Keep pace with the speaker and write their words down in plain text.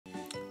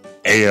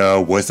Hey,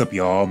 what's up,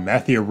 y'all?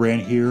 Matthew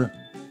Rand here.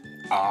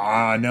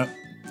 On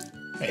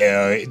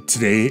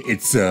today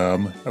it's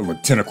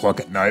like 10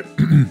 o'clock at night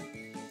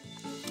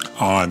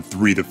on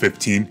 3 the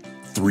 15th.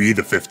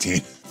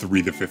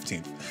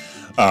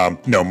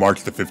 No,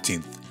 March the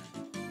 15th,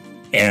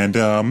 and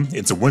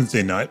it's a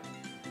Wednesday night,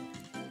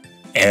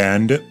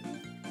 and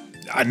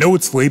I know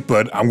it's late,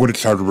 but I'm going to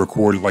try to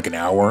record like an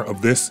hour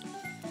of this,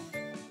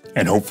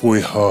 and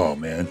hopefully, oh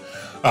man,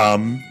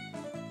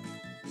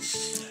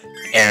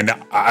 and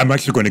I'm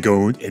actually going to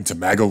go into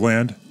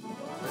Magoland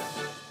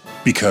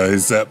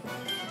because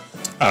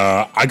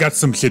I got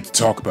some shit to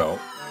talk about.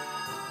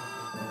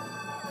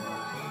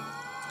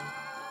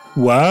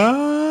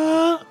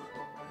 What?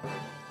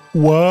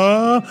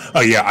 What?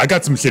 Oh yeah, I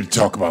got some shit to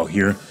talk about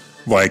here,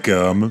 like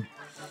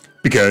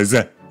because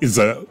what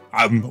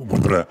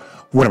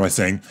am I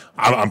saying?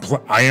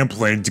 I am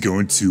planning to go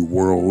into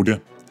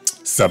World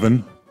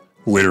 7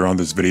 later on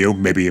this video.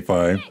 Maybe if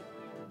I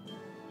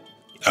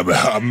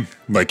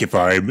like if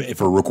I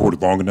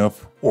record long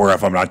enough, or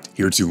if I'm not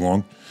here too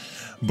long.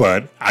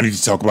 But I need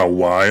to talk about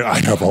why I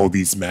have all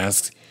these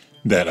masks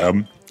that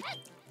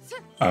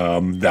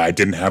that I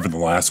didn't have in the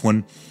last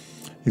one.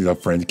 He's a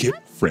friend,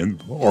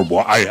 or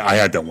well, I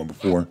had that one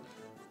before.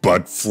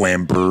 But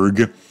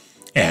Flamberg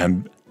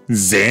and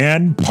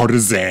Zan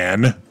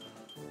Partisan,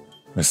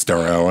 my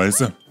star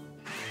allies, a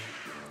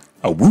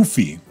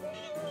Woofy,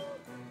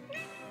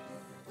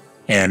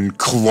 and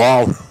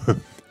Claw.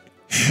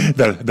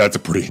 That's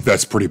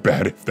pretty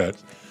bad. If that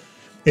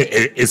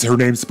is her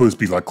name supposed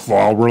to be like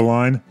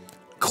Clawreline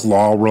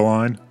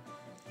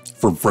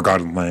for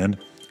Forgotten Land,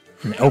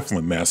 an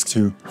Elfland mask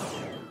too.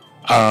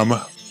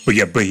 But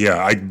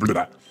yeah, I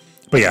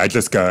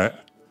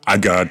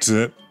got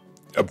a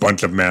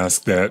bunch of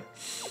masks that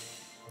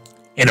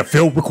in a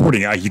failed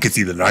recording. You can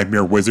see the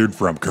Nightmare Wizard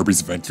from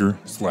Kirby's Adventure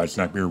 /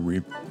 Nightmare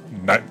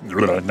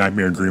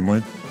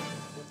Dreamland.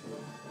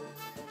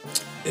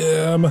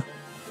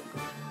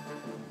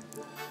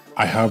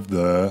 I have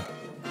the...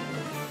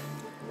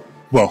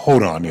 Well,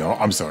 hold on, y'all.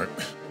 I'm sorry.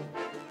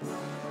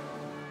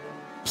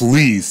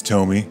 Please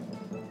tell me.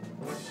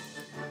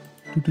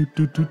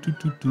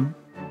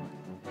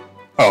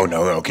 Oh,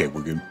 no. Okay,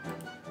 we're good.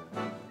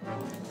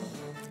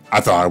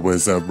 I thought I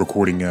was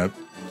recording...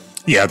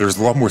 Yeah, there's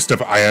a lot more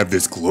stuff. I have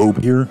this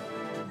globe here.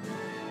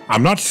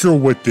 I'm not sure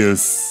what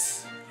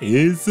this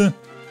is.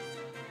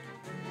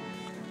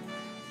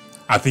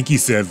 I think he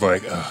said,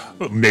 like...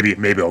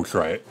 maybe I'll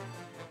try it.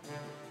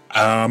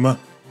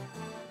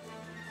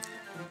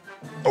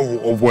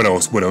 Oh, what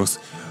else?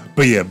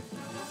 But yeah,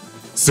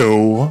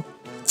 so,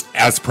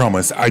 as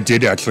promised, I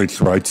did actually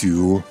try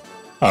to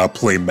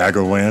play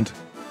Magoland.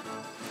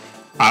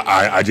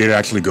 I did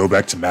actually go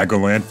back to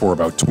Magoland for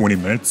about 20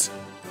 minutes.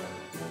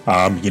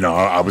 You know,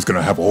 I was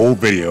gonna have a whole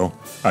video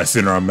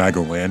sitting on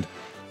Magoland,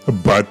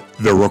 but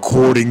the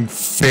recording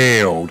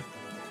failed.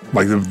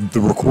 Like, the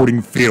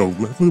recording failed.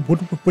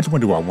 Which one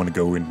do I want to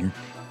go in here?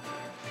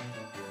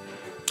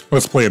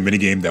 Let's play a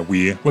minigame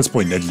let's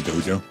play Ninja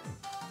Dojo.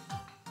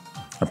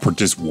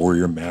 Apprentice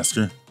Warrior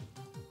Master.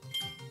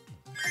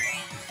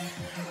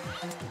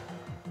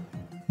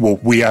 Well,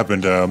 we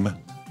haven't,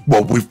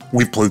 well,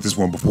 we've played this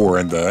one before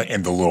in the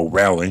little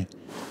rally.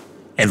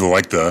 And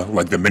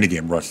the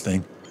minigame rush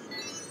thing.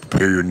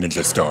 Prepare your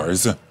ninja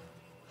stars.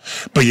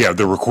 But yeah,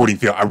 the recording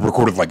failed. I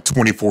recorded like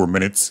 24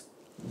 minutes.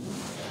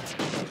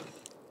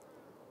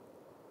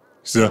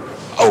 So,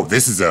 oh,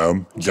 this is,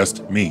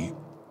 just me.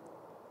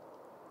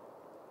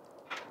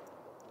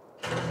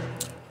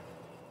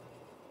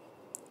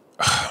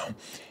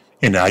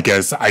 And I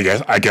guess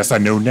I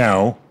know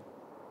now,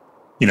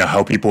 you know,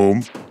 how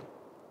people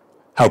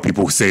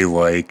say,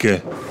 like,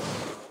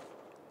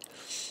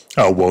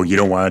 oh, well, you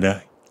don't want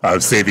to,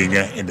 saving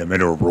in the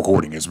middle of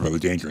recording is really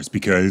dangerous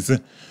because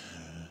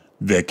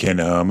they can,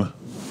 oh,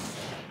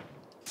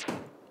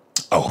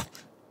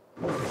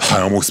 I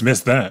almost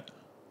missed that.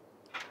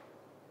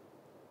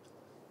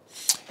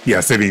 Yeah,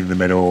 saving in the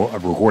middle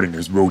of recording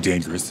is real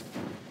dangerous.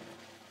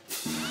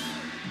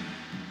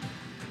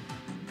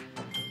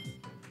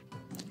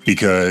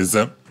 Because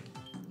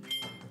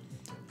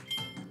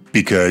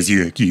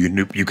you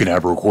can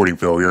have a recording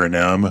failure and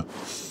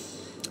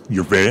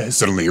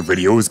suddenly your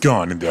video is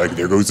gone and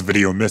there goes the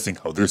video missing.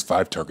 Oh, there's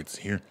 5 targets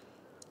here.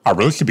 I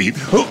really should be.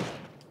 Oh!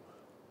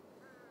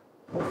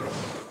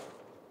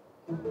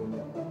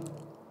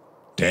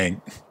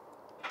 Dang.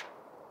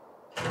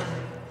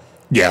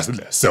 Yeah,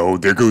 so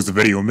there goes the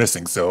video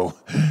missing. So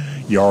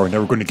y'all are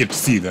never going to get to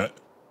see that.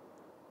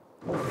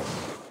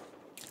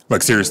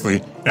 Like,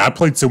 seriously, and I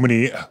played so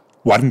many.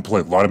 Well, I didn't play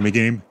a lot of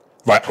mid-game.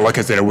 Like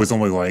I said, it was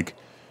only like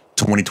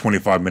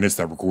 20-25 minutes,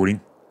 that recording.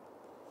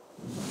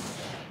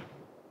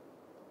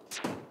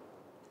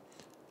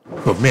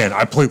 But man,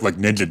 I played like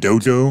Ninja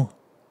Dojo.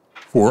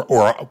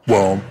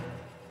 Well,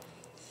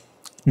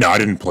 no, I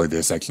didn't play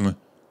this actually.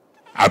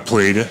 I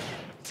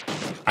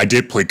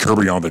did play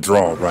Kirby on the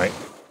Draw, right?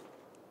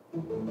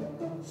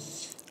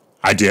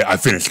 I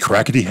finished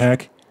Crackety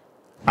Hack.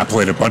 I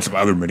played a bunch of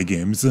other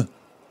minigames.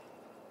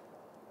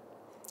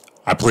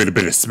 I played a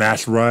bit of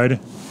Smash Ride.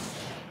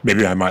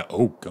 Maybe I might.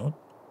 Oh, God.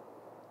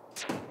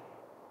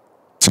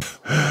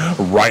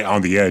 Right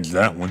on the edge,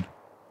 that one.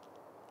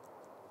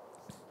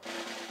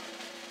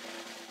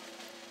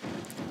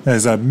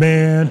 As a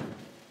man.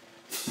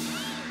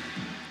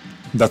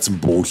 That's some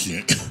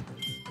bullshit.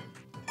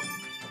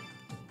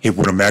 Hit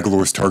one of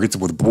Magalor's targets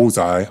with a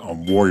bullseye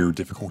on warrior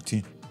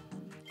difficulty.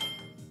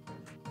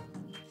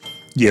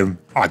 Yeah,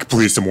 I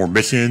completed some more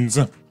missions.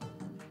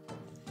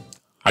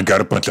 I got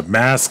a bunch of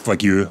masks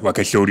like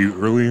I showed you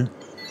earlier.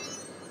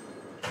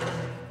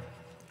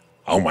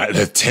 Oh my,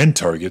 that's 10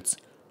 targets.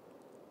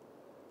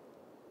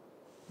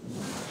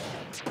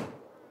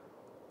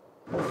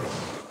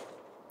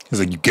 It's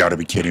like, you gotta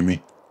be kidding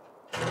me.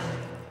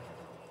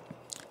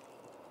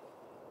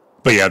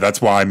 But yeah,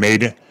 that's why I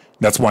made it.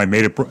 That's why I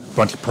made a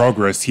bunch of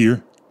progress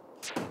here.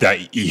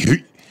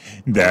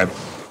 That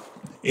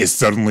is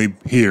suddenly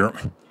here.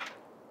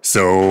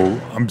 So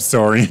I'm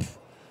sorry.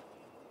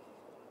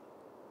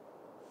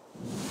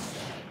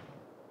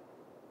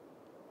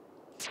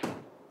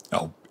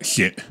 Oh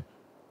shit!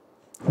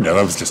 No,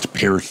 that was just a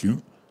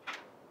parachute.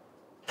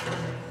 I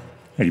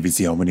didn't even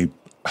see how many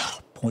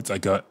points I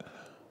got.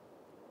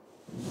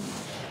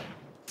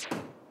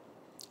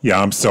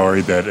 Yeah, I'm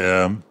sorry that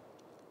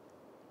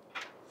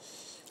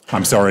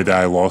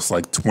I lost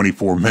like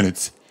 24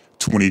 minutes,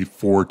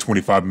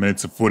 25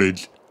 minutes of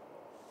footage.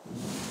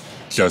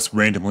 Just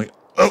randomly.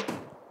 Oh!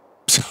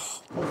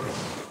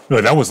 No,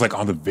 that was like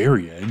on the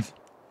very end.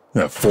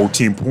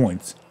 14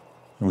 points.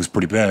 It was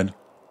pretty bad.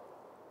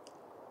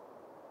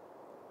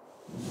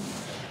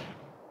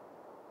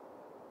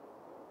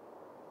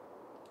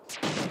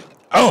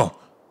 Oh!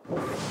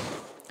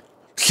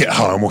 Shit,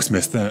 I almost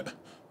missed that.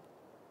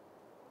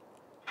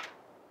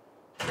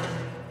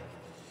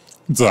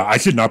 So I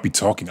should not be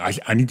talking.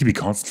 I need to be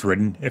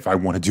concentrating if I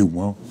want to do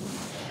well.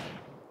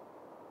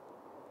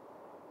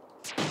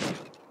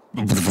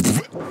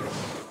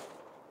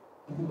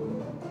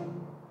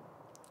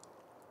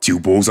 Two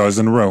bullseyes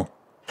in a row.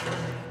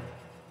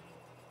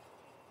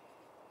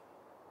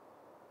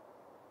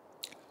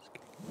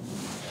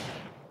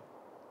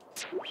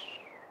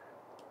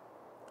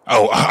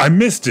 Oh, I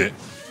missed it.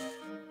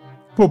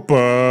 Wait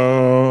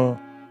a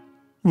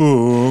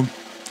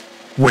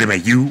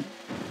minute, you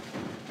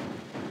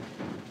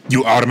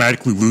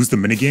automatically lose the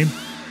minigame?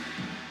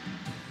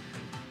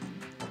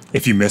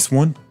 If you miss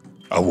one?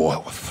 Oh,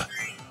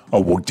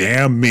 well,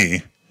 damn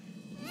me.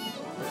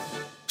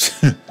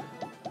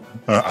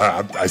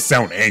 I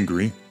sound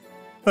angry.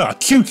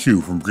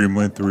 Choo-choo from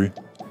Dreamland 3.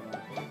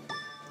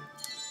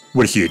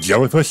 What is she, a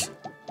jellyfish?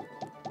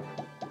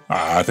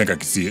 I think I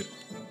can see it.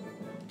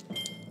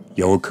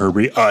 Yellow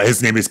Kirby.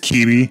 His name is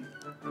Kirby.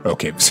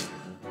 Okay.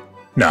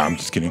 Nah, I'm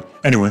just kidding.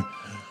 Anyway.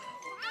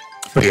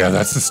 But yeah,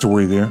 that's the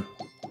story there.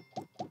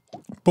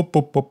 So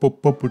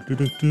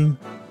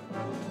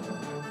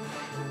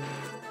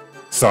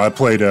I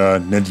played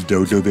Ninja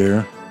Dojo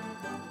there.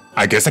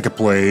 I guess I could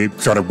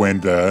try to win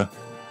the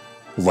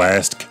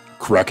last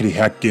Crackety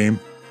Hack game,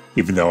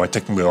 even though I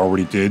technically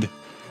already did.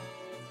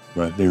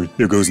 But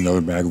there goes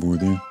another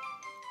Magoland there.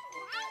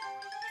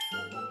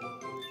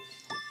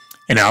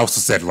 And I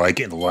also said, like,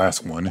 in the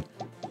last one,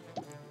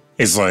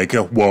 it's like,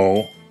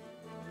 well,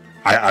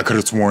 I could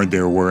have sworn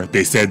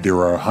they said there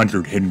were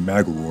 100 hidden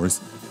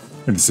Magalors.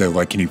 And they said,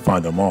 like, can you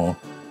find them all?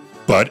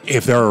 But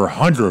if there are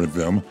 100 of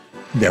them,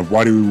 then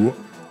why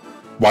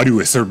do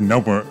a certain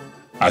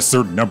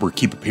number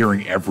keep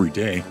appearing every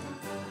day?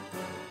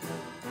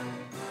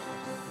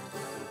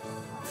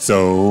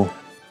 So,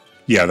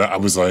 yeah, I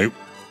was like,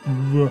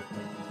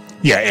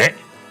 yeah,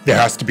 there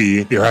has to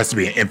be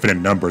an infinite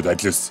number that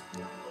just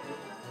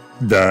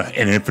an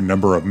infinite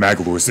number of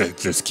Magalors that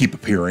just keep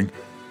appearing.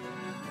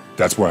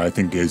 That's what I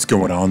think is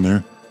going on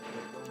there.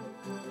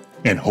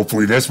 And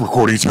hopefully this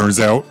recording turns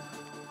out.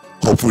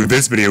 Hopefully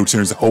this video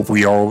turns out.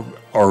 Hopefully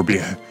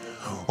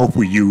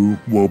you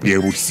will be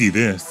able to see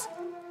this.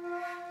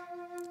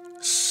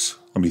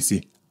 Let me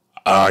see.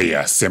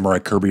 Yeah, Samurai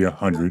Kirby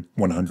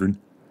 100.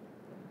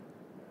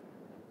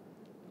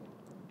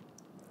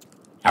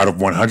 Out of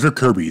 100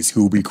 Kirbys,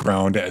 who will be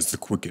crowned as the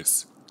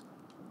quickest?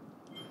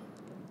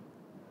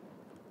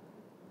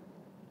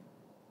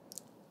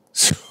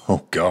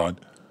 Oh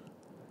God.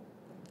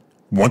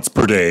 Once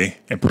per day,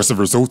 impressive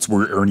results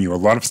will earn you a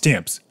lot of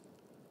stamps.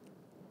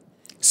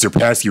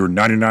 Surpass your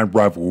 99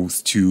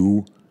 rivals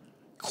to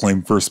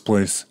claim first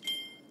place.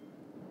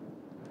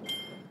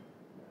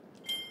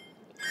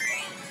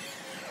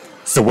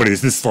 So what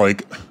is this,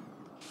 like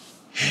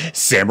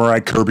Samurai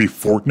Kirby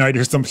Fortnite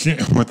or some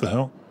shit? What the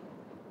hell?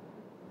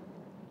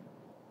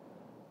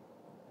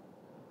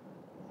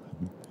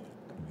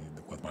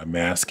 With my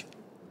mask.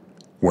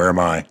 Where am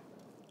I?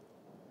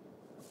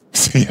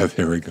 Yeah,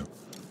 there we go.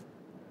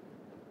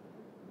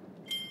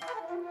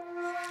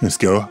 Let's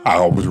go.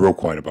 I was real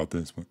quiet about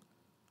this one.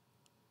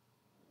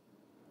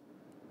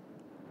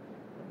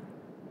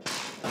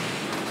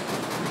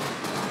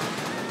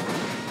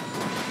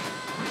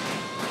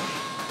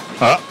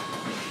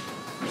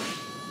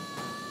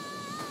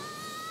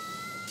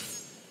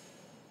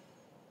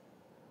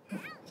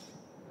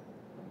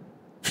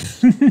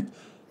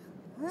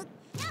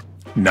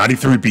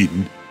 93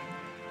 beaten.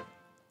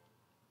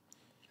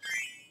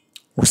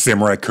 Or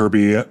Samurai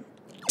Kirby,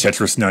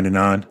 Tetris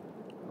 99.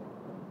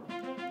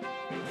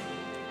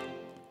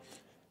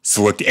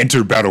 Select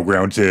Enter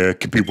Battleground to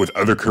compete with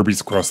other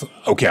Kirbys across...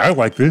 Okay, I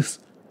like this.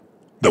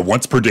 The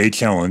once per day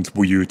challenge.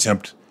 Will you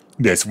attempt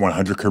this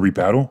 100 Kirby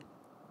battle?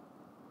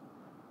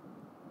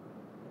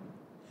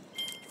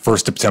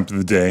 First attempt of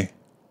the day.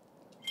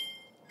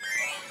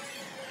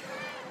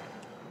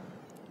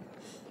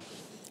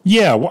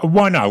 Yeah,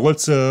 why not?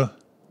 Let's, Oh,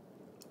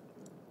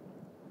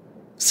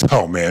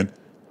 man.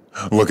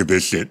 Look at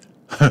this shit.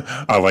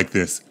 I like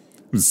this.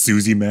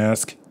 Susie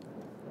mask.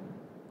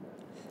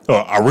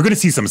 Oh, we're gonna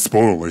see some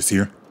spoilers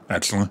here,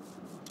 actually.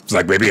 It's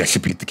like, maybe I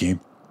should beat the game.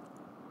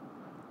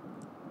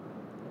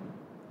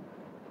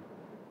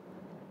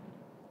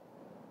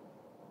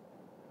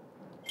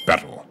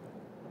 Battle.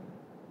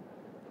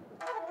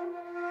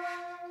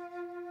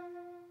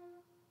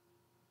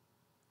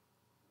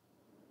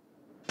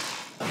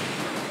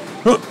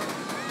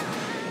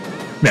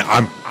 Man,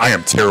 I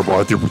am terrible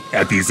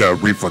at these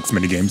reflex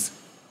minigames.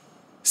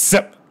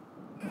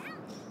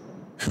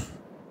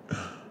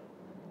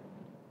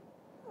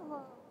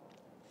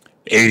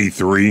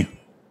 83.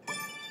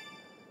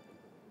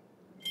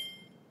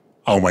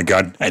 Oh my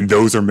god, and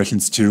those are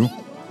missions too?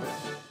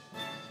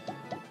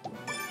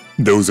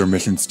 Those are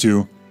missions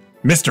too.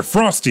 Mr.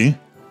 Frosty?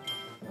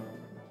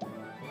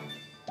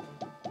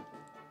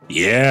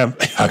 Yeah,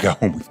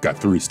 we've got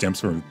 3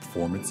 stamps for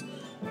performance.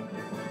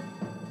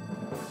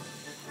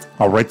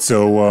 Alright,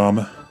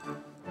 so,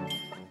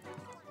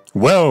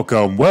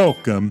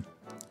 welcome.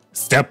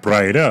 Step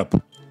right up.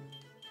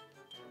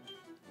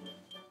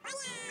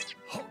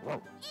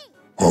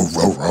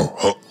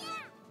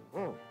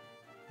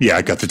 Yeah,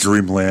 I got the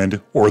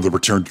Dreamland, or the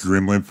Return to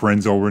Dreamland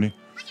friends already.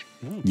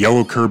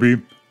 Yellow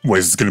Kirby. What,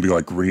 is this gonna be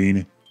like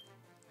green?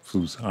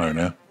 I don't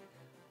know.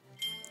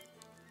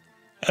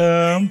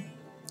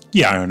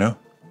 Yeah, I don't know.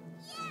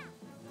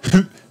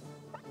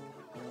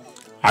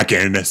 I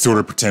can sort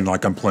of pretend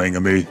like I'm playing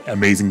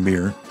Amazing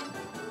Mirror.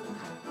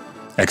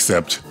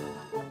 Except...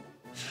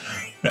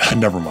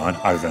 never mind,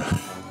 I don't know.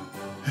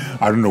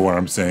 I don't know what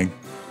I'm saying.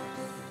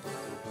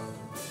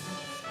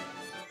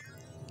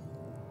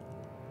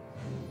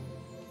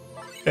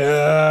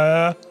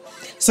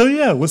 So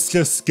yeah, let's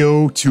just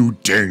go to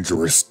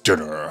Dangerous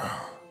Dinner.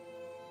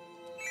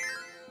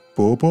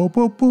 Boop, boop,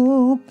 boop,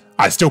 boop.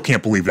 I still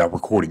can't believe that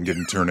recording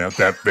didn't turn out,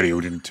 that video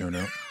didn't turn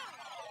out.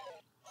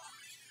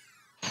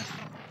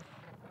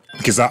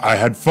 Because I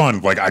had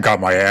fun, like I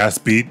got my ass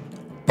beat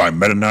by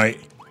Meta Knight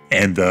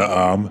and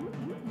the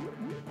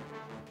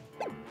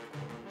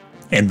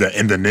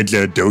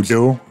Ninja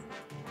Dojo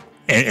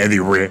and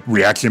the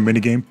reaction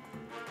minigame.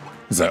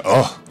 It's like,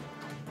 oh.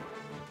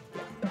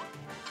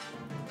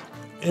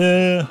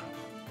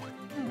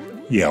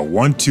 Yeah,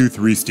 1, 2,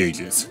 3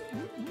 stages.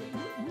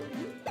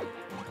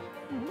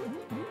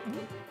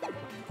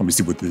 Let me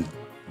see what the...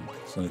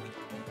 It's like...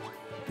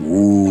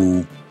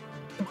 Ooh.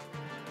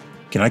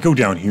 Can I go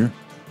down here?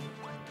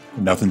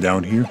 Nothing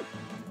down here?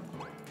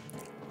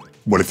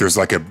 What if there's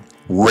like a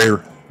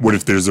rare... What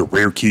if there's a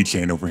rare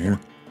keychain over here?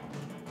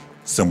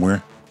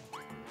 Somewhere?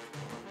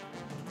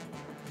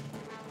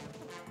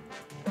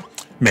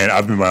 Man,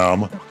 I've been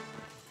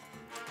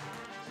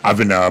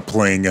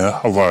playing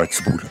a lot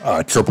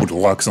of Triple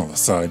Deluxe on the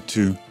side,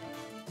 too.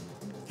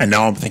 And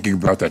now I'm thinking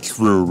about that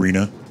True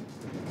Arena.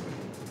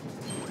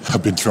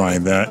 I've been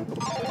trying that.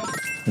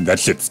 And that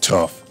shit's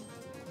tough.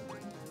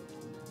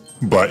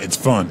 But it's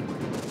fun.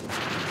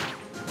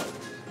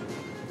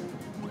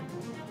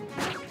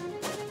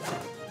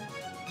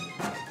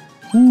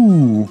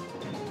 Ooh.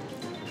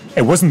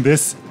 It wasn't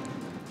this...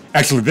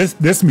 Actually,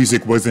 this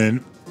music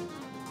wasn't...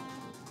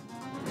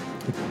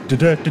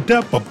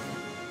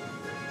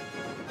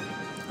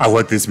 I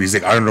like this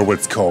music. I don't know what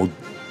it's called.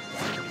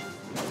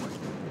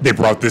 They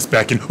brought this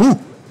back in. Ooh!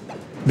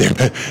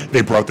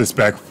 They brought this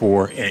back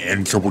for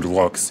in Triple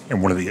Deluxe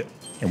in one of the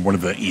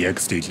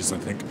EX stages, I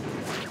think.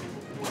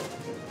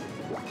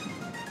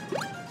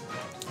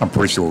 I'm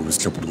pretty sure it was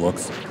Triple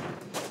Deluxe.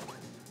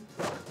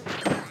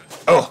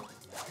 Oh.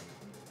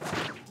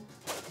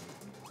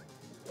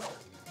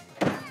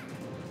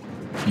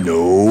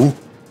 No.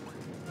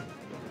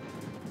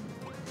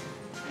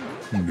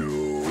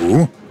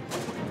 No.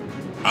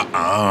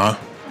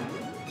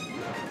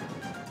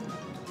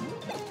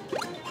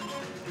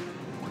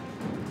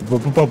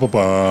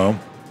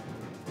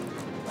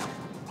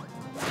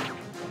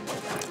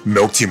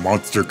 Melty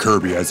Monster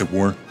Kirby, as it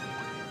were.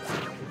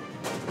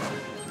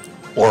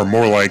 Or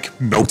more like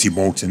Melty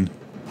Molten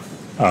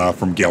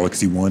from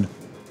Galaxy 1.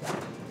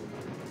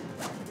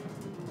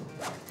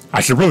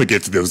 I should really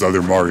get to those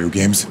other Mario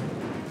games.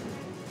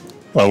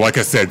 Well, like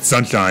I said,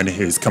 Sunshine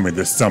is coming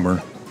this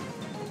summer.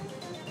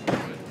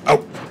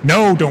 Oh,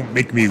 no, don't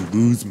make me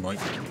lose my...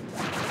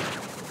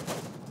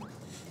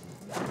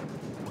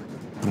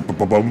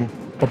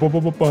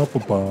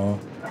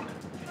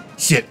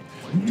 Shit.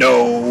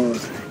 No!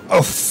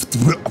 Oh,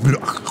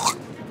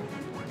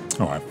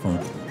 alright,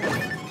 fine.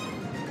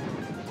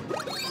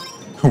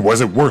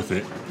 Was it worth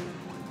it?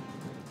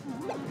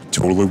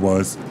 totally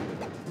was.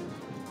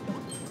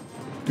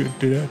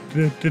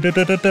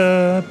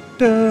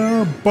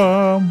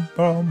 Bum,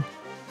 bum.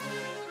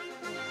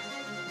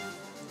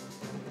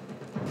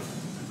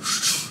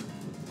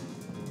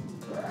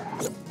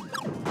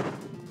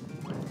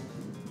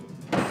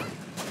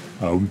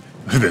 Oh,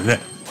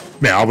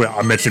 man,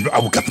 I mentioned.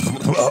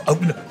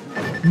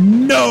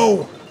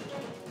 No!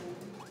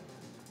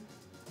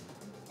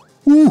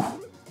 Woo!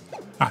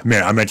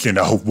 Man, I mentioned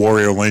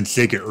Wario Land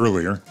Shake It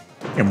earlier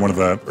in one of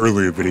the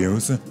earlier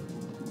videos.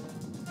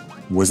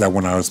 Was that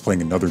when I was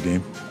playing another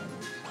game?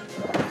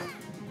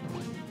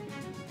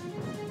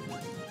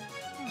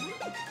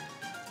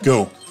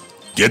 Go.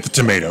 Get the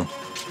tomato.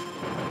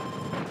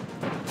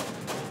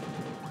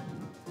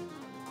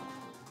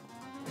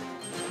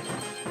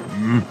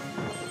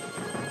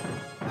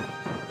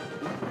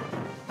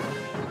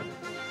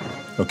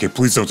 Okay,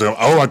 please don't tell.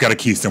 Oh, I got a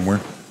key somewhere.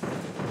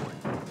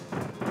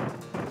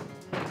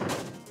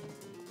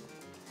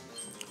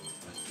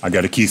 I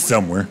got a key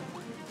somewhere.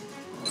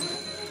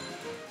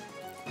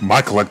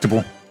 My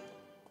collectible.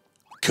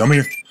 Come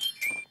here.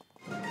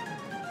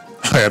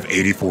 I have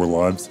 84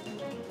 lives.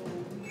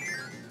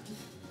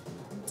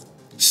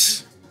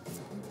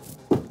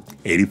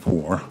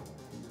 84.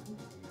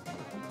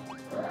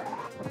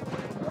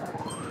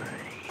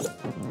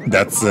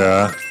 That's,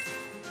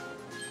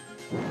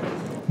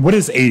 what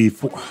is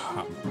 84?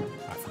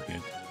 I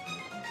forget.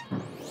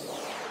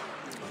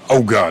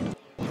 Oh, God.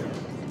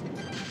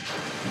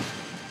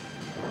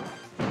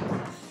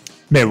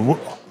 Man,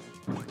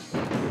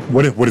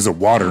 what is it?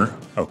 Water?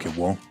 Okay,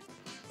 well.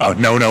 Oh,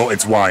 no,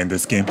 it's Y in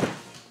this game.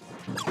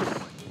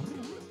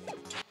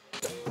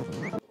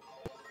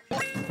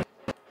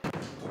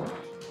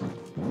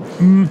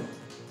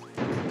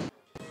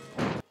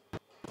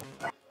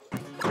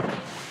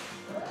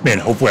 Man,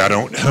 hopefully I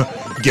don't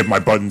get my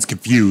buttons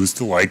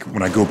confused, like,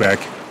 when I go back,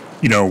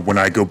 you know, when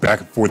I go back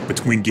and forth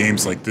between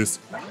games like this.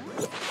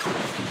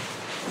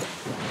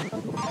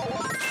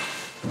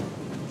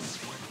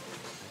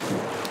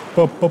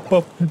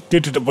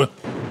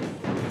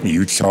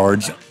 You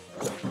charge.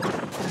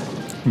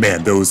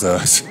 Man, those, oh,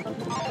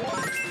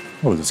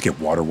 let's get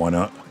water, why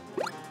not?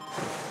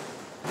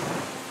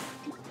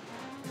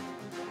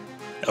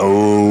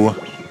 Oh.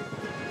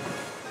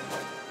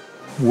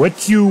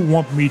 What you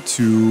want me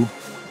to...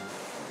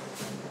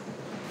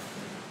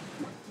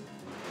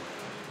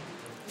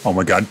 Oh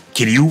my God,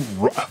 can you...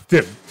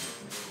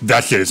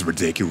 That shit is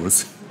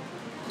ridiculous.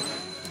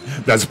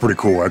 That's pretty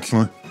cool,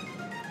 actually.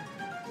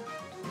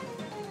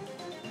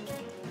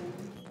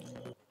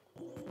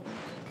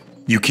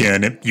 You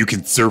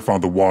can surf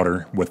on the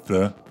water with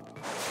the...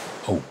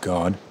 Oh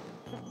God.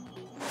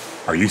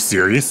 Are you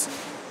serious?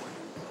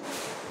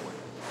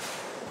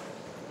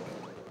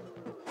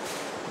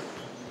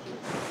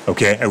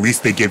 Okay, at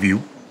least they give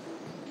you...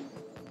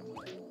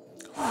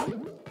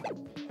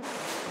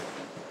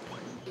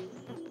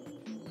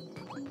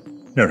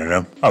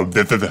 No. Oh,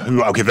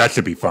 okay, that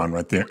should be fun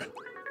right there.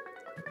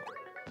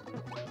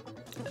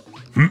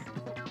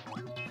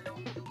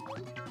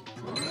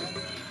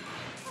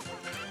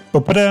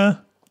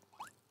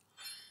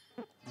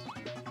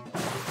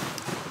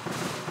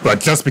 But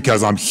just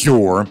because I'm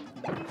sure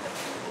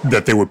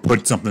that they would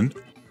put something...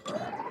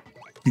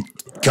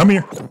 Come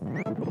here.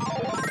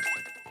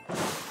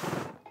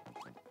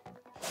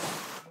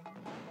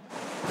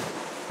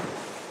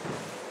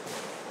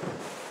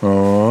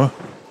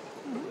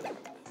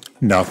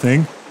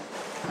 Nothing.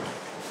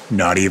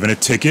 Not even a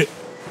ticket.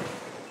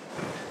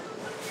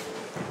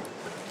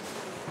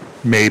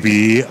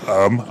 Maybe,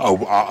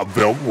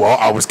 well,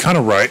 I was kind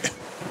of right.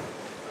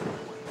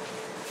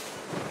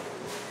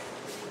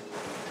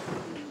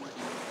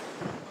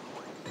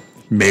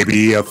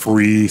 Maybe a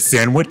free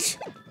sandwich?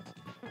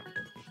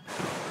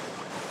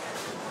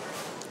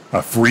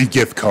 A free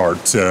gift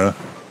card to...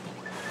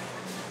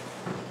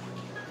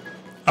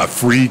 A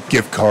free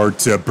gift card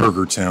to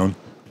Burger Town.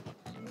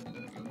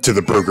 To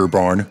the Burger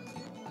Barn.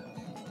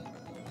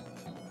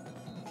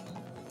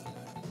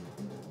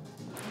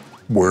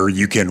 Where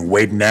you can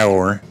wait an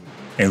hour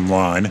in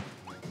line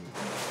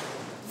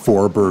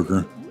for a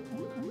burger.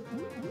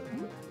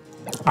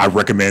 I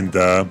recommend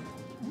the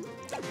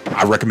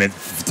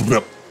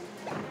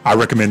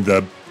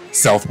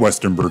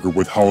Southwestern burger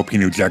with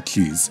jalapeno jack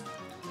cheese.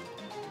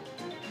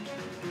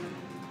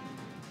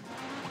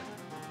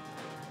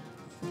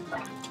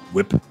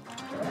 Whip.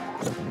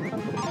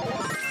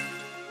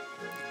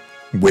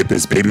 Whip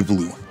is baby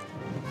blue.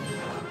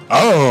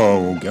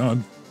 Oh,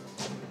 God.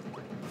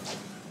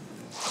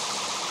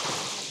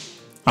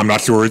 I'm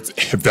not sure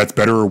if that's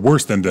better or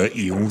worse than the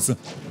eels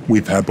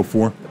we've had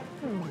before.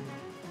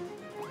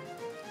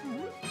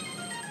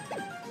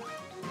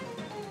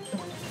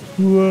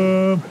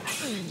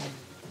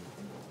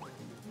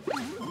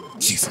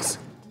 Jesus.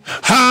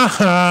 Ha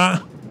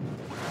ha!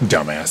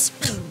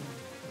 Dumbass.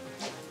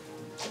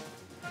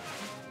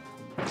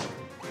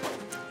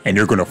 And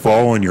you're gonna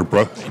fall in your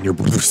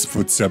brother's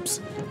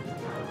footsteps.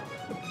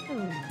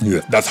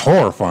 Yeah, that's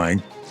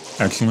horrifying,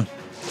 actually.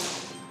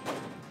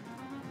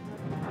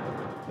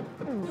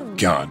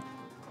 God.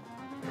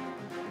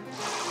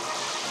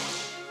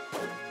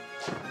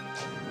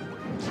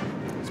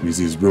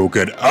 Music is real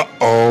good.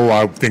 Uh-oh,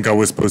 I think I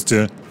was supposed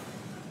to...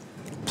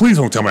 Please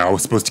don't tell me I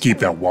was supposed to keep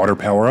that water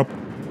power up.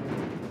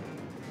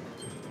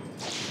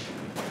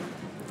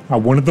 I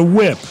wanted the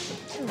whip.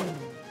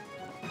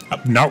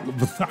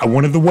 I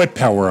wanted the wet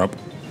power up.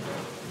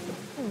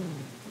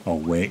 Oh,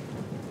 wait.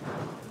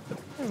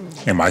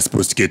 Am I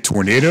supposed to get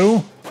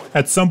tornado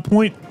at some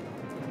point?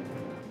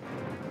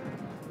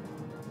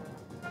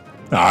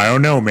 I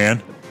don't know,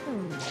 man.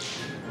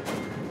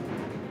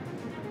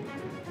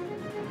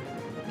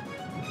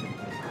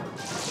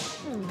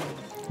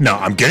 No,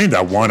 I'm getting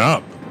that one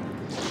up.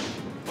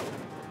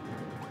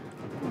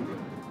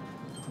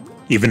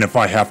 Even if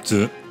I have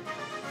to...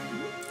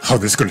 Oh,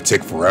 this is going to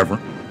take forever.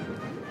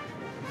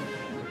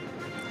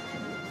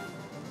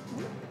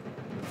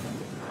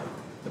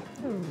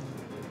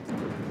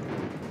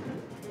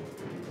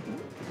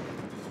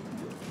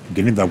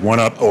 Getting that one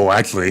up. Oh,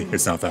 actually,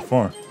 it's not that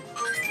far.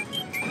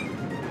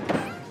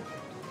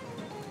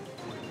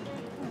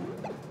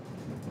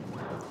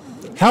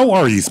 How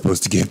are you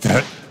supposed to get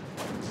that?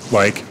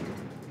 Like...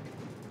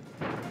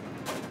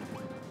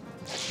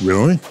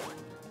 Really?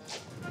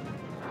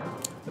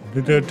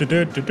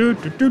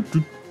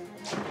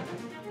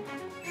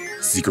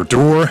 Secret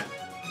door.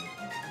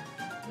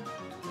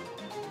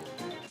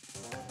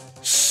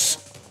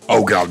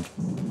 Oh god.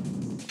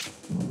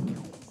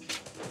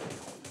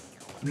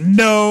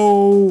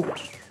 No.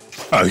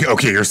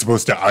 Okay, you're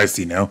supposed to. I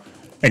see now.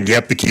 And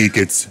yep, the key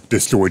gets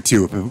destroyed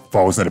too if it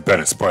falls in a bed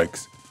of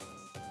spikes.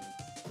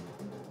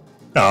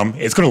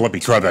 It's gonna let me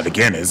try that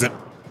again, is it?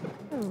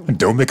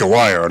 Don't make a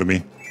liar out of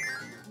me.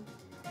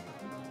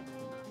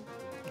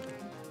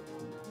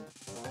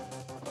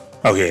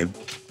 Okay,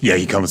 yeah,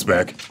 he comes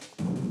back.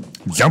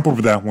 Jump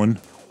over that one.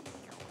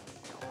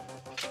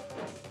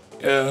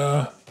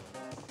 Jump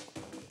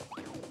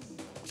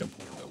over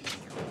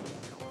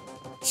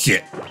that.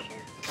 Shit.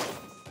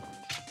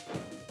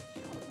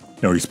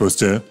 No, you're supposed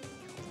to...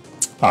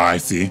 Ah, I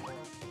see.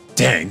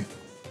 Dang.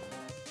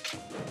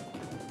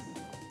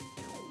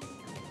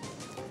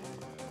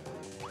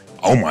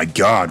 Oh my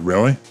god,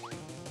 really?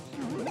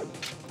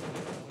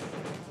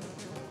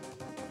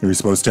 You're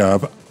supposed to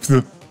have...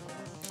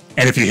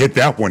 And if you hit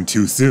that one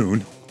too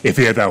soon, if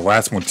you hit that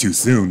last one too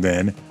soon,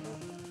 then...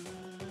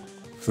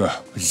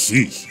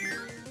 Sheesh.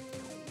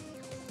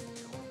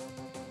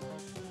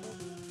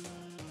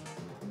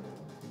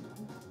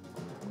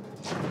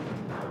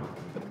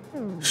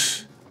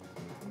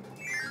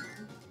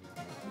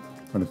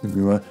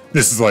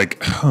 This is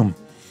like...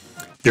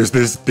 There's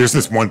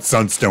this one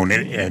sunstone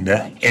and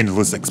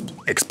endless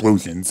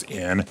explosions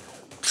and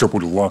triple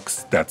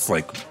deluxe that's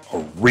like a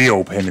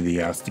real pain in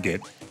the ass to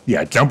get.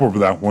 Yeah, jump over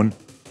that one.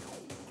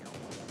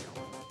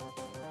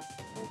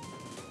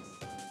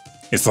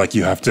 It's like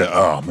you have to,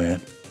 oh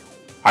man.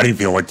 I didn't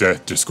feel like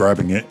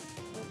describing it.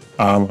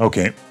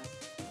 Okay.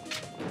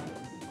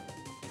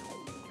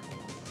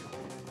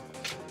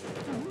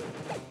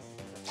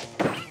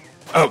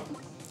 Oh,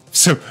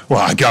 so, well,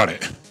 I got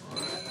it.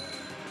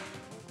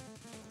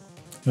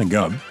 Thank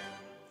God.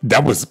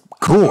 That was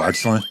cool,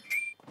 actually.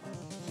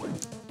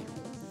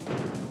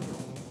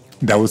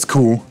 That was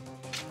cool.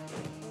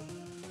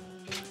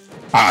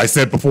 I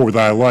said before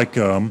that I like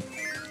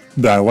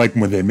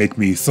when they make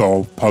me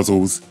solve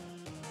puzzles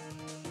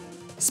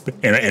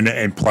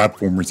and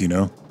platformers, you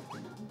know.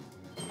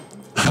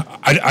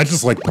 I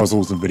just like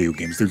puzzles in video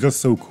games. They're just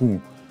so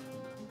cool.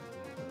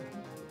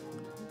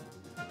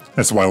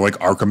 That's why I like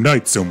Arkham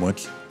Knight so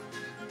much.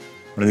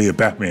 One of the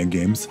Batman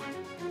games.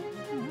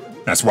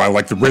 That's why I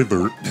like the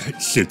Riddler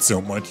shit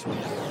so much.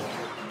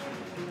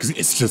 Cause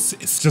it's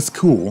just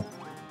cool.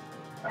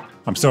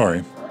 I'm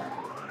sorry.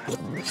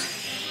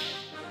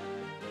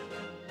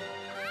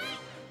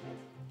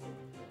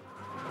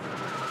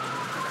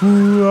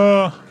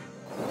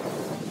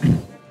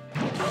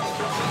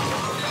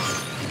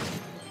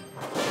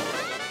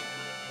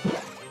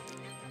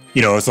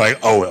 You know, it's like,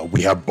 oh,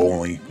 we have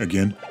bowling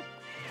again.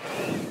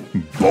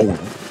 Bowling.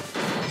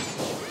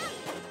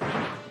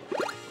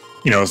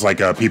 You know, it's like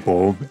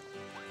people...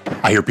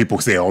 I hear people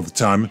say all the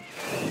time,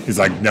 it's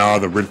like, nah,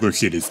 the Riddler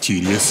shit is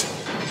tedious.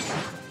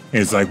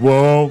 And it's like,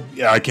 well,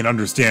 yeah, I can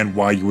understand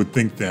why you would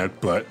think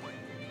that, but...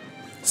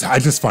 So I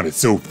just find it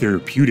so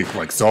therapeutic,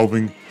 like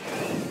solving...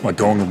 Like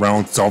going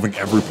around solving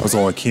every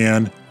puzzle I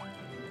can.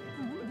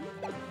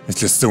 It's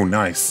just so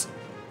nice.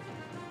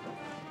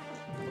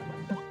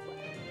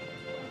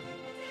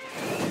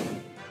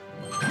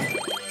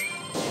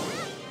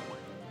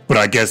 But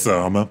I guess,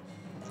 in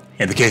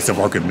the case of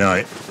Arkham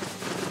Knight,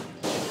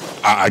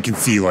 I can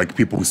see, like,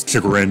 people's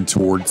chagrin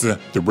towards the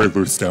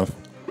Riddler stuff.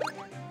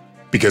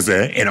 Because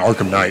in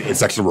Arkham Knight,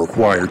 it's actually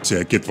required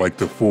to get, like,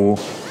 the full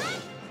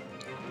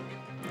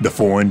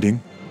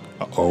ending.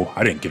 Uh-oh,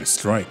 I didn't get a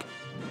strike.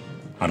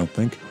 I don't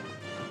think.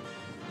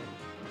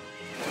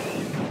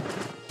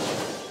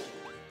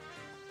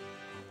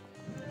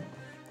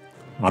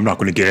 I'm not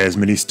going to get as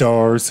many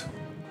stars.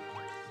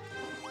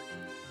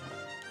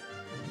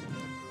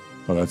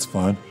 Oh, that's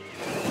fine.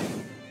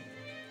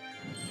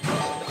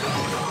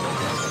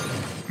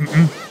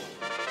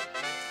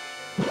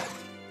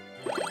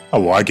 Oh,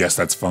 well, I guess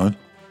that's fun.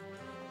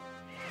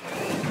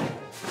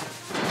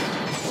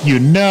 You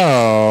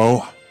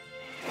know...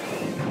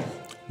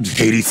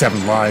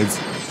 87 lives.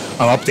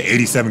 I'm up to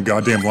 87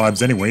 goddamn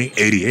lives anyway.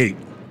 88.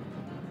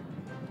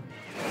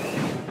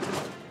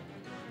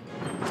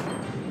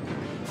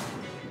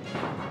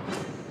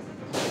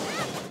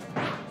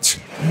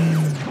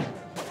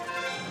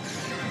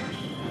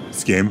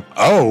 This game.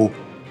 Oh!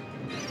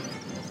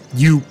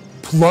 You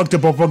plugged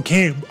up a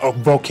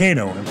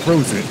volcano and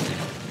froze it.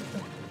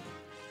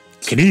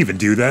 Can you even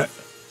do that?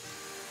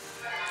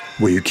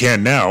 Well, you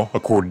can now,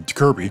 according to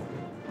Kirby.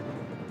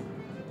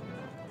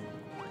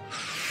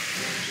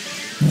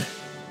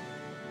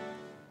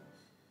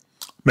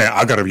 Man,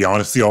 I gotta be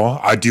honest, y'all.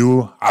 I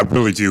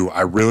really do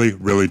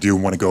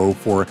want to go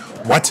for...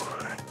 What?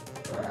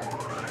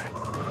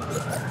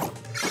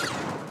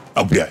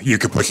 Oh, yeah, you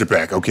can push it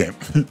back. Okay.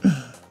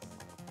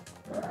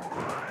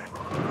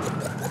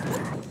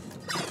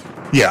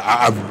 Yeah,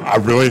 I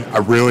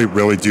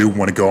really do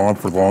want to go on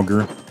for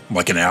longer.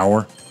 Like an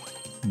hour.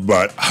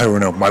 But, I don't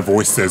know. My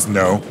voice says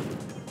no.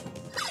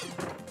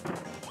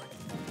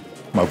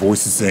 My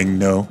voice is saying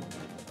no.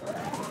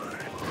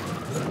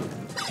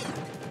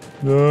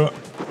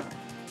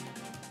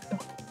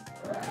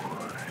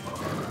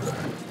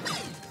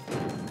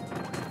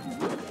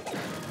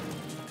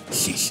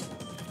 Sheesh.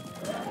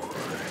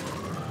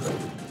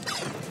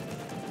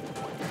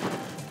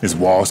 His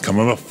wall's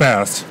coming up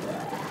fast.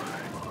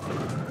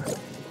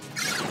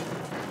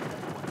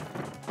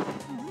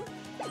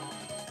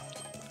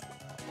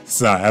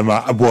 So,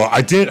 well,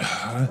 I did.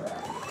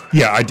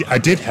 Yeah, I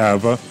did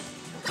have.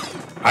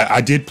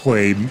 I did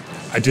play.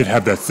 I did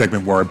have that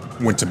segment where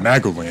I went to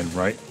Magoland,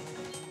 right?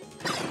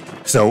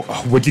 So,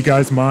 would you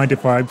guys mind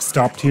if I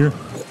stopped here?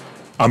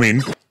 I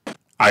mean,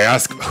 I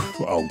ask.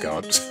 Oh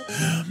God,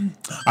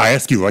 I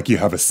ask you like you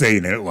have a say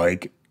in it,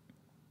 like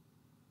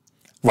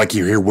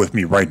you're here with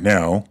me right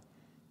now.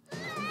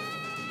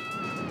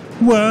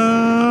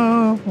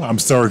 Well, I'm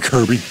sorry,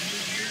 Kirby.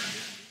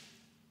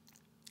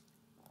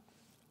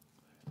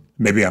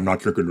 Maybe I'm not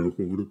drinking enough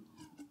water.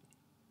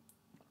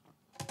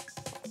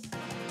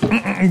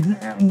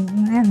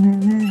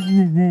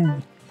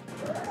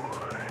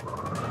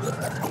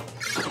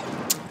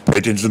 Pay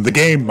attention to the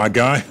game, my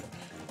guy.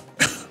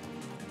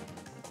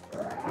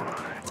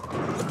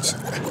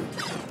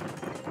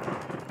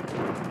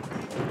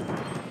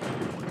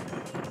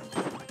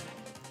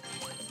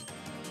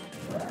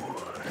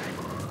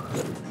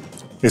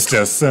 It's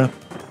just,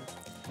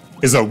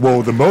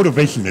 well, the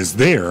motivation is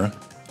there.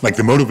 Like,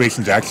 the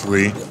motivation to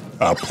actually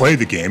play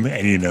the game,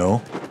 and, you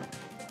know,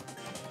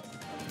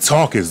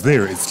 talk is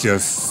there. It's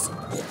just,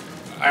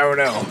 I don't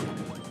know.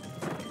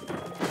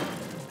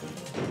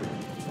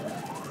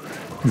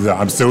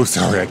 I'm so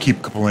sorry. I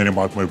keep complaining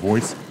about my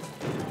voice.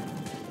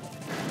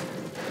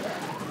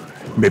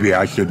 Maybe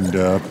I shouldn't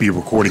be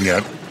recording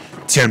at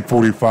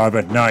 10:45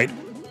 at night,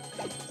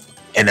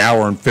 an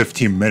hour and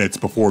 15 minutes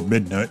before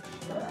midnight.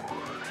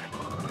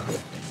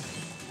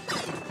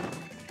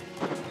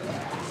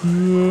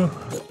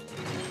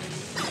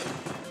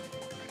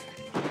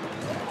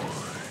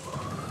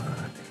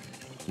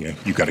 Yeah,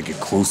 you gotta get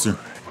closer.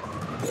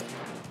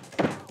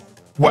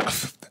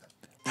 What?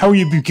 How are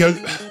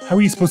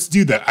you supposed to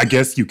do that? I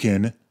guess you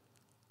can.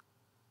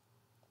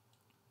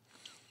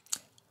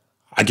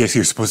 I guess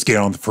you're supposed to get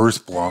on the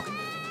first block.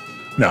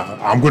 No,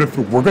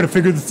 we're gonna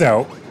figure this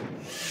out.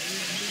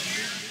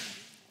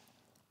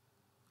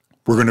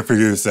 We're gonna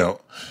figure this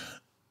out.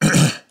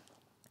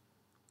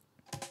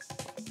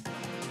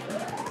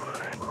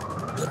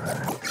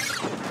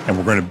 And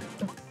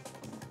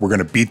we're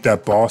gonna beat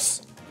that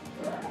boss.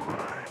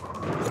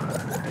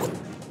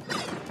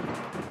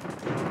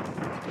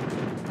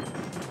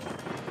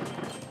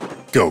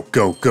 Go,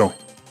 go, go.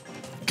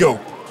 Go,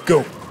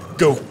 go,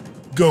 go,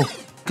 go,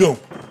 go.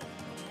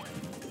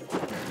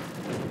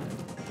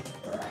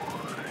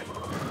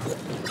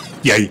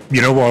 Yeah,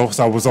 you know what else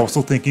I was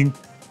also thinking?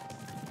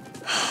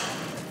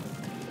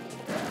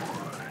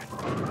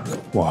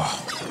 Wow.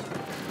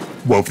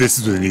 Well, if this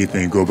is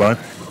anything to go by,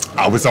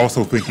 I was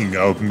also thinking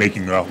of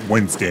making a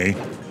Wednesday,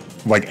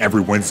 like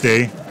every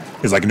Wednesday,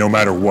 is like no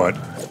matter what,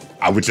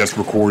 I would just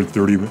record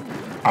 30,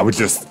 I would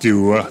just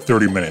do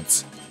 30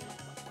 minutes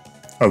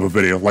of a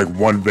video, like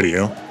one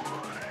video,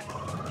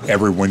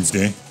 every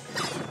Wednesday.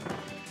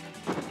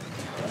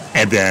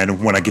 And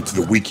then when I get to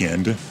the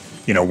weekend,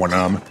 you know, when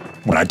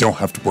I don't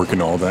have to work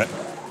and all that.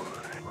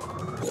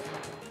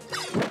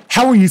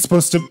 How are you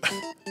supposed to...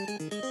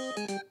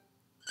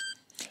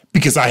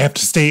 Because I have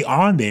to stay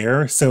on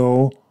there,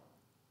 so...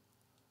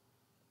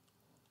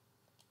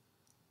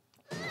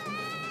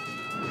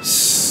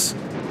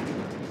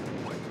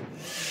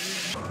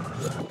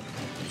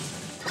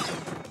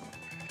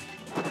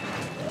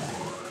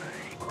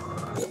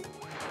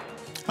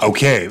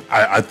 Okay,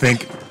 I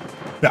think,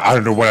 I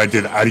don't know what I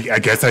did. I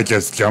guess I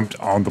just jumped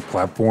on the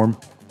platform,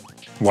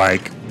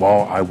 like,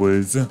 while I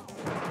was,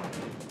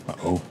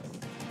 uh-oh.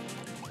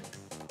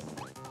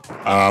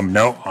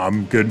 No,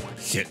 I'm good.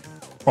 Shit.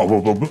 Oh, whoa,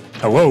 whoa, whoa.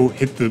 Hello,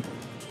 hit the...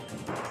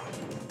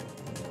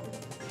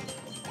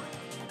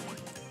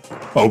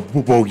 Oh,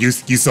 well, you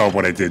saw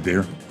what I did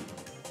there.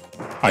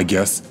 I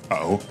guess.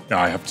 Uh-oh. Now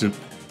I have to...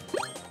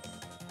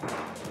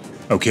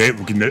 Okay,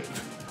 we can...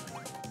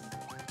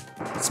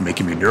 It's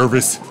making me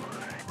nervous.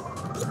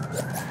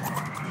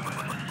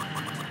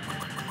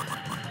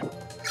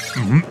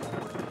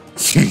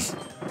 Jeez.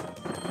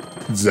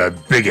 It's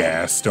that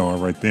big-ass star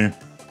right there.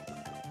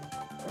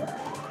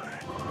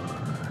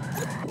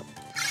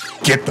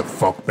 Get the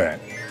fuck back.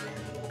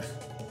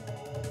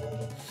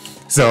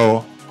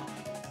 So,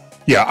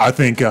 yeah, I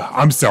think...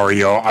 I'm sorry,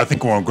 y'all. I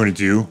think what I'm going to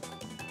do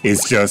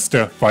is just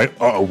fight...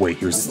 Oh,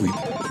 wait, you're asleep.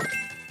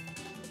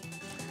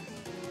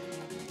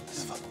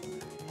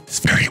 It's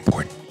very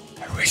important.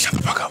 Everybody shut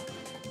the fuck up.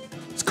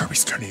 It's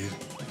Kirby's turn.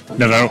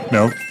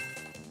 No.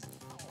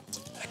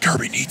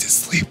 Kirby needs his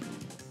sleep.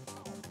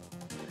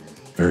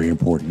 Very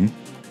important.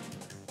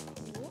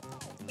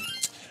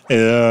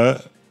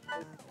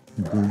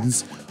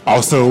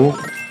 Also,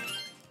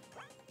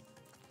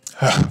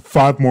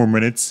 5 more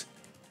minutes.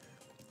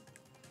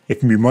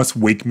 If you must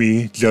wake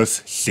me,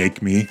 just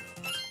shake me.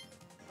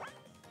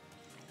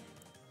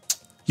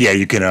 Yeah,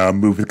 you can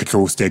move the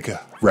control stick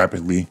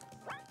rapidly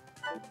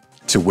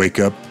to wake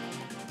up.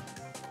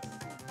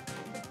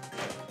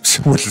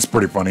 Which is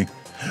pretty funny.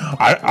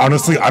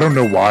 Honestly, I don't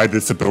know why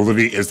this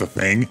ability is a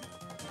thing.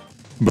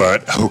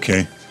 But,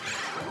 okay.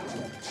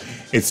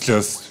 It's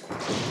just...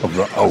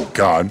 Oh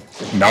god,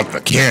 not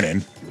the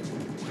cannon.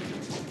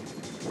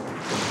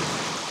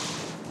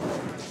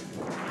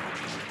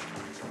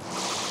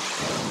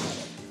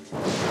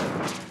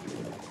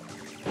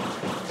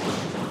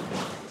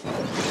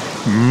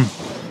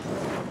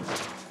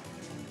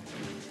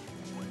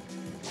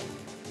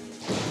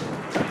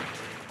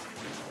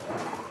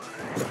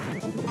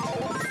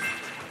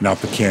 Not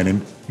the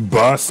cannon.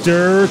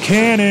 Buster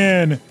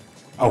Cannon!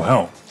 Oh,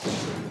 hell.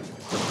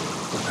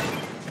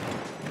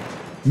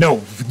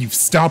 No, you've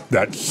stopped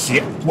that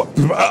shit. What?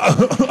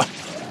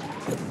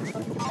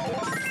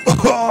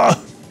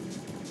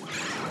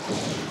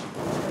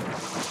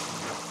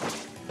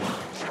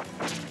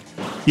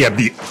 Yeah,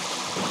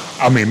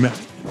 I mean,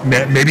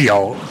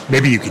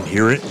 maybe you can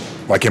hear it,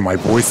 like in my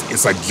voice.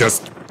 It's like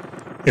just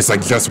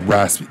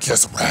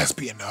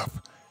raspy enough.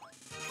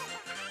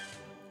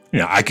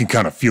 Yeah, I can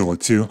kind of feel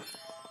it too.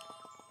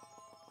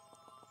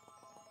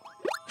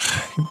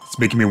 It's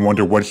making me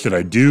wonder, what should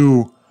I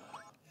do?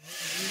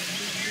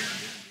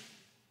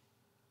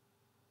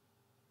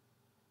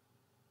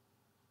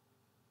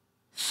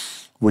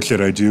 What should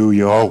I do,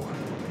 yo?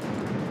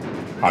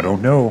 I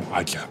don't know.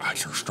 I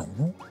just don't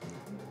know.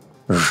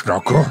 It's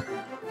not good.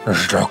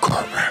 It's not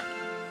good, man.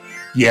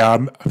 Yeah,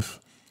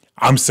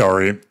 I'm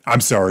sorry.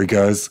 I'm sorry,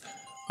 guys.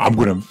 I'm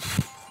gonna...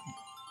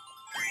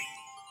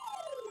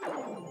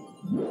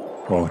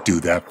 Well, do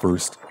that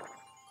first.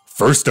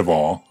 First of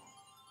all...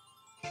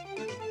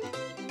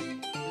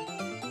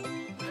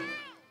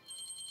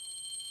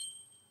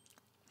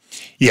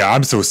 Yeah,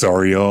 I'm so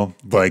sorry, y'all.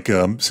 Like,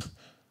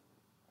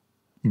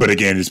 but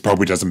again, it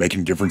probably doesn't make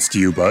any difference to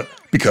you, but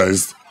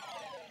because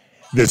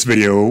this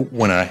video,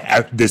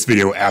 this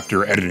video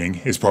after editing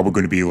is probably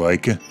going to be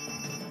like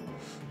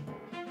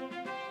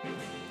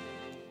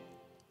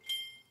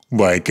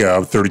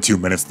 32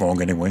 minutes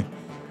long anyway.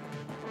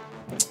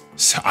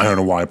 So I don't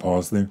know why I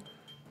paused there.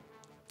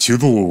 To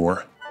the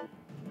lore.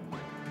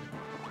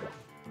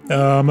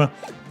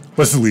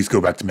 Let's at least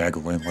go back to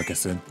Magoland, like I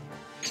said.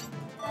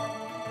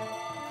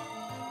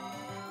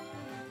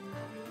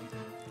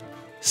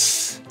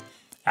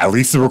 At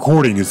least the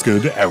recording is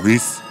good. At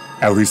least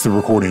the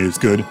recording is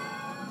good.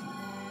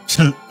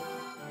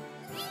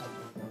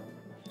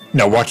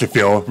 Now watch it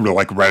fail,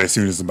 like right as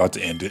soon as I'm about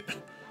to end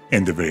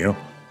the video.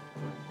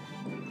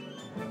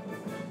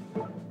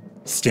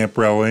 Stamp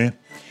rally.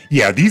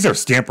 Yeah, these are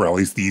stamp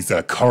rallies. These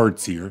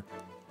cards here,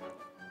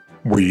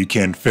 where you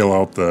can fill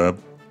out the.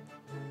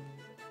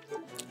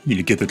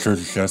 You get the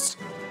treasure chest.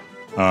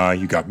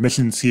 You got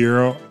missions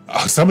here.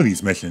 Some of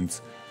these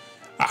missions,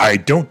 I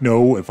don't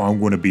know if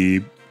I'm going to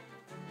be.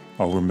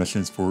 All our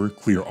missions for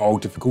clear all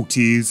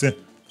difficulties.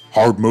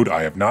 Hard mode,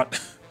 I have not.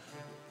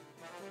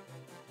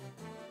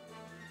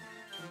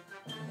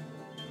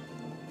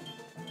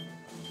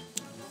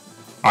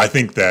 I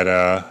think that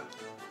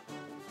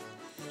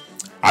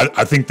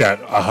I think that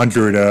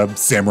 100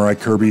 Samurai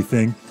Kirby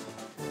thing.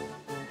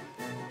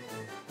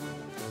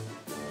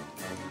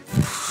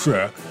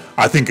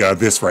 I think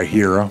this right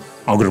here, I'm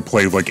gonna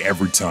play like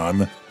every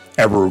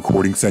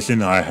recording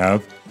session I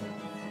have.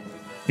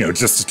 You know,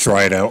 just to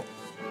try it out.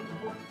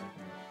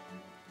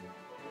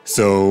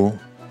 So,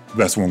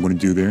 that's what I'm going to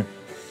do there.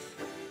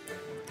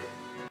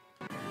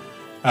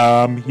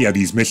 Yeah,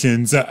 these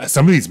missions,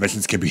 some of these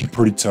missions can be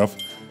pretty tough.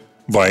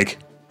 Like,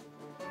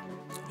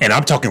 and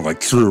I'm talking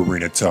like true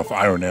arena tough,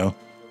 I don't know.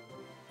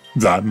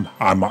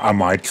 I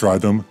might try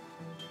them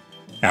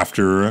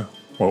after,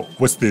 well,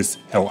 what's this?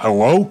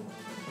 Hello?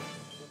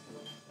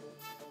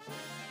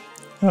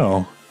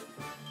 Oh.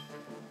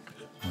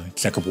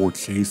 Checkerboard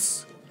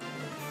chase.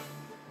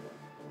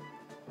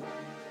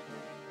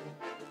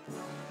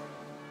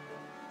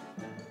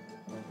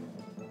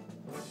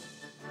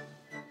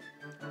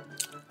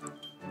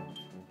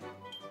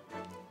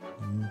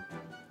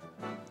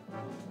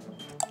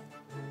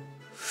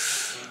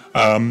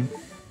 I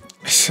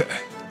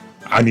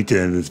need to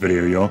end this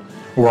video, y'all.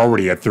 We're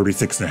already at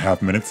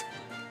 36.5 minutes.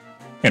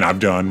 And I've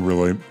done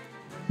really...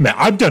 Man,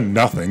 I've done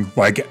nothing.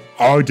 Like,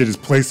 all I did is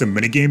play some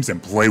minigames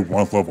and play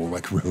one level,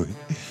 like, really.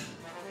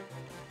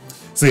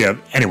 So yeah,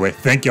 anyway,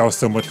 thank y'all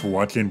so much for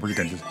watching. We're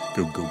gonna just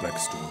go back to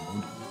story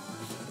mode.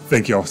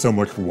 Thank y'all so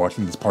much for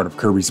watching this part of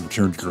Kirby's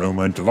Return to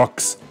Dreamland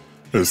Deluxe.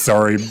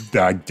 Sorry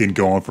that I didn't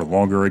go on for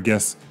longer, I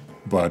guess.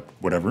 But,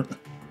 whatever.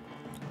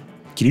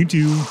 Can you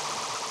do...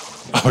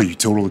 Oh, you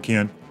totally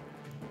can.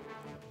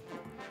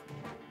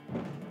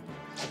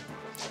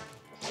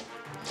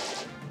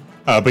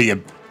 But yeah,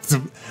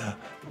 so,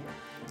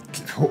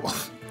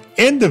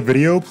 end the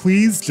video,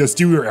 please. Just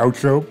do your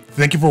outro.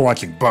 Thank you for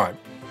watching, but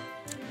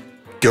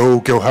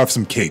go have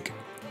some cake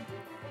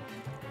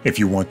if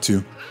you want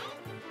to.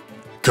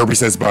 Kirby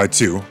says bye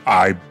too.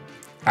 I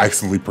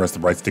accidentally pressed the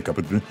right stick up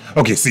at the...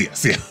 Okay, see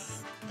ya.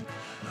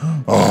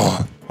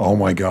 Oh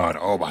my god,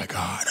 oh my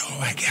god, oh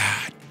my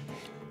god.